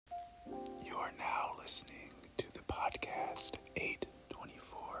listening to the podcast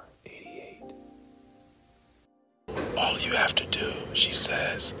 82488. All you have to do, she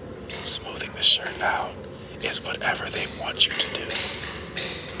says, smoothing the shirt out, is whatever they want you to do.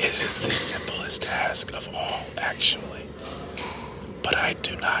 It is the simplest task of all, actually. But I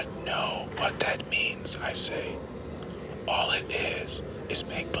do not know what that means, I say. All it is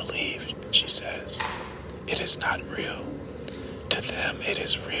make-believe, she says. It is not real. To them it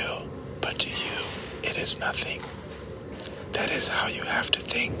is real, but to you it is nothing. That is how you have to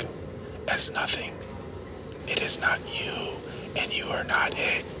think, as nothing. It is not you, and you are not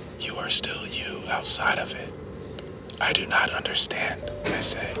it. You are still you outside of it. I do not understand, I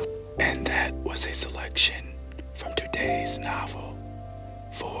say. And that was a selection from today's novel,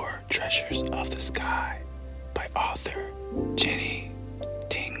 4 Treasures of the Sky, by author Jenny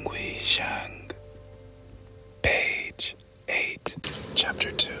Tingui Shang. Page 8,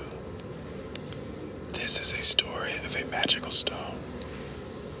 Chapter 2. This is a story of a magical stone.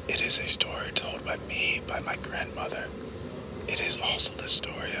 It is a story told by me by my grandmother. It is also the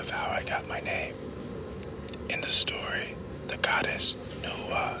story of how I got my name. In the story, the goddess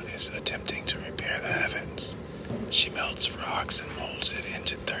Nuwa is attempting to repair the heavens. She melts rocks and molds it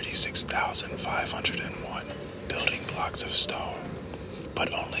into 36,501 building blocks of stone,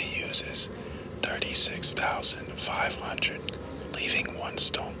 but only uses 36,500, leaving one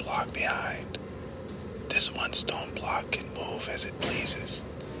stone block behind. This one stone block can move as it pleases.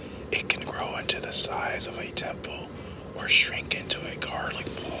 It can grow into the size of a temple or shrink into a garlic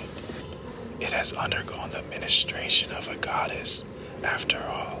bulb. It has undergone the ministration of a goddess, after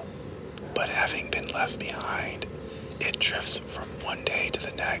all, but having been left behind, it drifts from one day to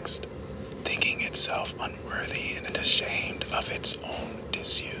the next, thinking itself unworthy and ashamed of its own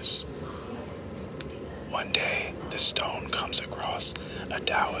disuse. One day, the stone comes across a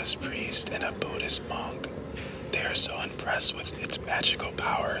Taoist priest and a Buddhist monk. They are so impressed with its magical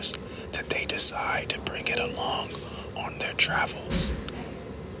powers that they decide to bring it along on their travels.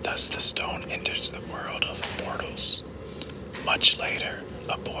 Thus the stone enters the world of mortals. Much later,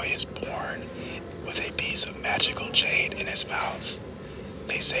 a boy is born with a piece of magical jade in his mouth.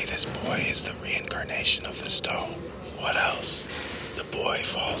 They say this boy is the reincarnation of the stone. What else? The boy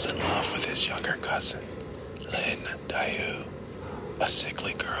falls in love with his younger cousin, Lin Dayu, a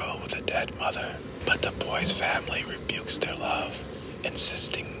sickly girl with a dead mother. But the boy's family rebukes their love,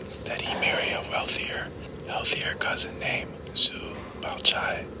 insisting that he marry a healthier cousin named Su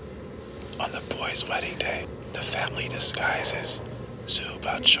Baochai. On the boy's wedding day, the family disguises Su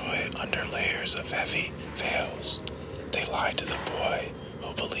Baochai under layers of heavy veils. They lie to the boy,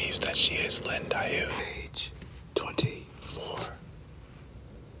 who believes that she is Lin Dayu. Page 24.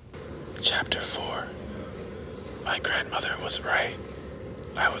 Chapter 4. My grandmother was right.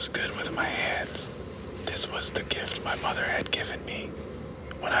 I was good with my hands. This was the gift my mother had given me.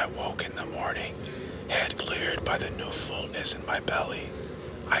 When I woke in the morning, head cleared by the new fullness in my belly,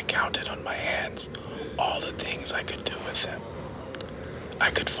 I counted on my hands all the things I could do with them.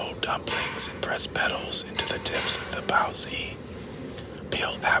 I could fold dumplings and press petals into the tips of the baozi,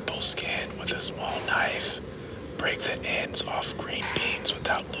 peel apple skin with a small knife, break the ends off green beans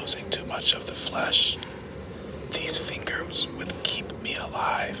without losing too much of the flesh. These fingers would keep me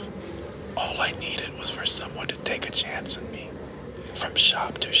alive. All I needed was for someone to take a chance on me. From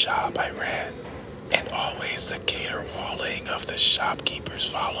shop to shop I ran, and always the caterwauling of the shopkeepers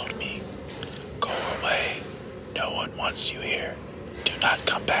followed me. Go away. No one wants you here. Do not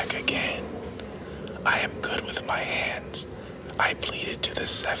come back again. I am good with my hands. I pleaded to the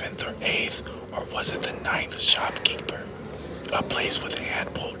 7th or 8th, or was it the 9th shopkeeper? A place with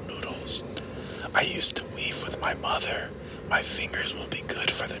hand-pulled noodles. I used to weave with my mother. My fingers will be good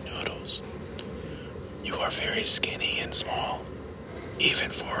for the noodles. You are very skinny and small.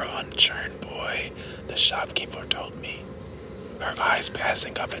 Even for an unchurned boy, the shopkeeper told me, her eyes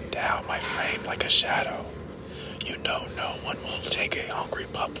passing up and down my frame like a shadow. You know no one will take a hungry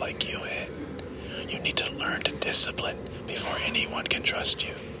pup like you in. You need to learn to discipline before anyone can trust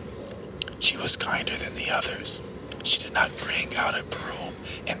you. She was kinder than the others. She did not bring out a broom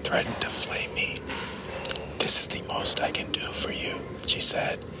and threaten to flay me. This is the most I can do for you, she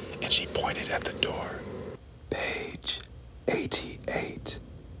said, and she pointed at the door. Page 88.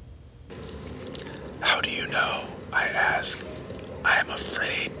 How do you know? I asked. I am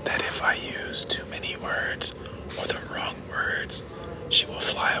afraid that if I use too many words or the wrong words, she will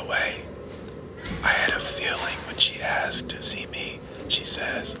fly away. I had a feeling when she asked to see me, she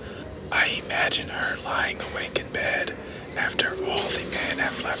says. I imagine her lying awake in bed after all the men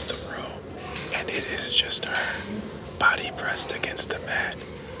have left the room, and it is just her, body pressed against the mat,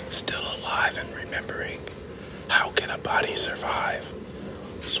 still alive alive and remembering. How can a body survive?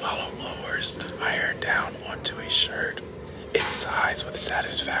 Swallow lowers the iron down onto a shirt. It sighs with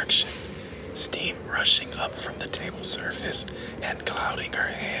satisfaction, steam rushing up from the table surface and clouding her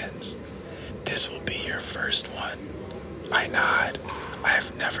hands. This will be your first one. I nod. I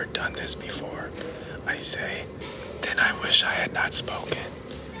have never done this before, I say. Then I wish I had not spoken.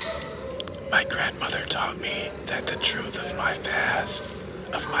 My grandmother taught me that the truth of my past,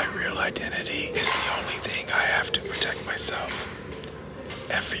 of my real identity, is the only thing I have to protect myself.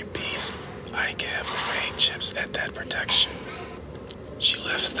 Every piece I give away chips at that protection. She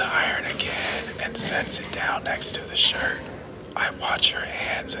lifts the iron again and sets it down next to the shirt. I watch her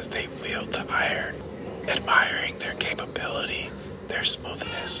hands as they wield the iron, admiring their capability, their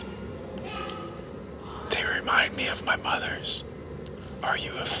smoothness. They remind me of my mother's. Are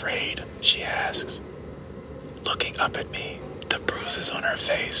you afraid? She asks. Looking up at me, the bruises on her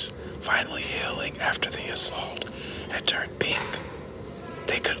face, finally healing after the assault, had turned pink.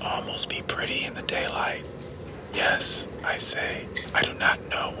 They could almost be pretty in the daylight. Yes, I say, I do not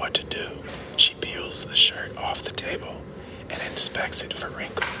know what to do. She peels the shirt off the table and inspects it for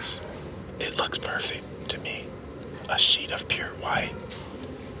wrinkles. It looks perfect to me, a sheet of pure white.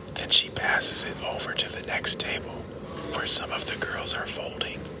 Then she passes it over to the next table, where some of the girls are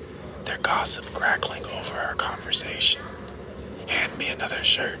folding, their gossip crackling over our conversation. Hand me another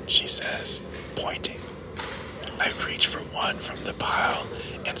shirt, she says, pointing. I reach for one from the pile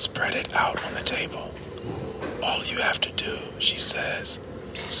and spread it out on the table. All you have to do, she says,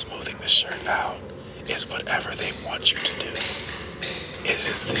 smoothing the shirt out, is whatever they want you to do. It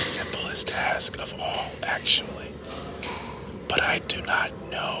is the simplest task of all, actually. But I do not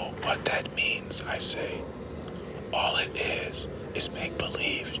know what that means, I say. All it is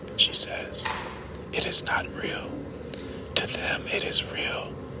make-believe, she says. It is not real. To them it is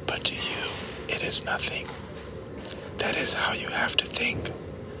real, but to you it is nothing. That is how you have to think,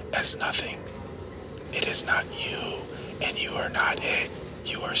 as nothing. It is not you, and you are not it.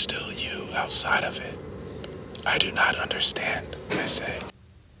 You are still you outside of it. I do not understand, I say.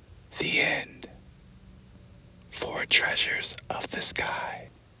 The end. Four Treasures of the Sky.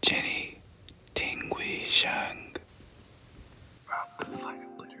 Jenny Tingui Shang. Throughout the flight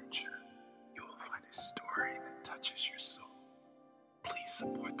of literature, you will find a story that touches your soul. Please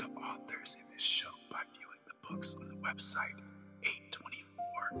support the authors in this show by viewing the books on the website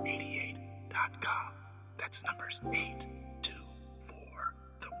 82488.com. That's numbers 824,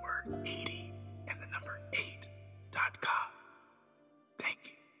 the word 80.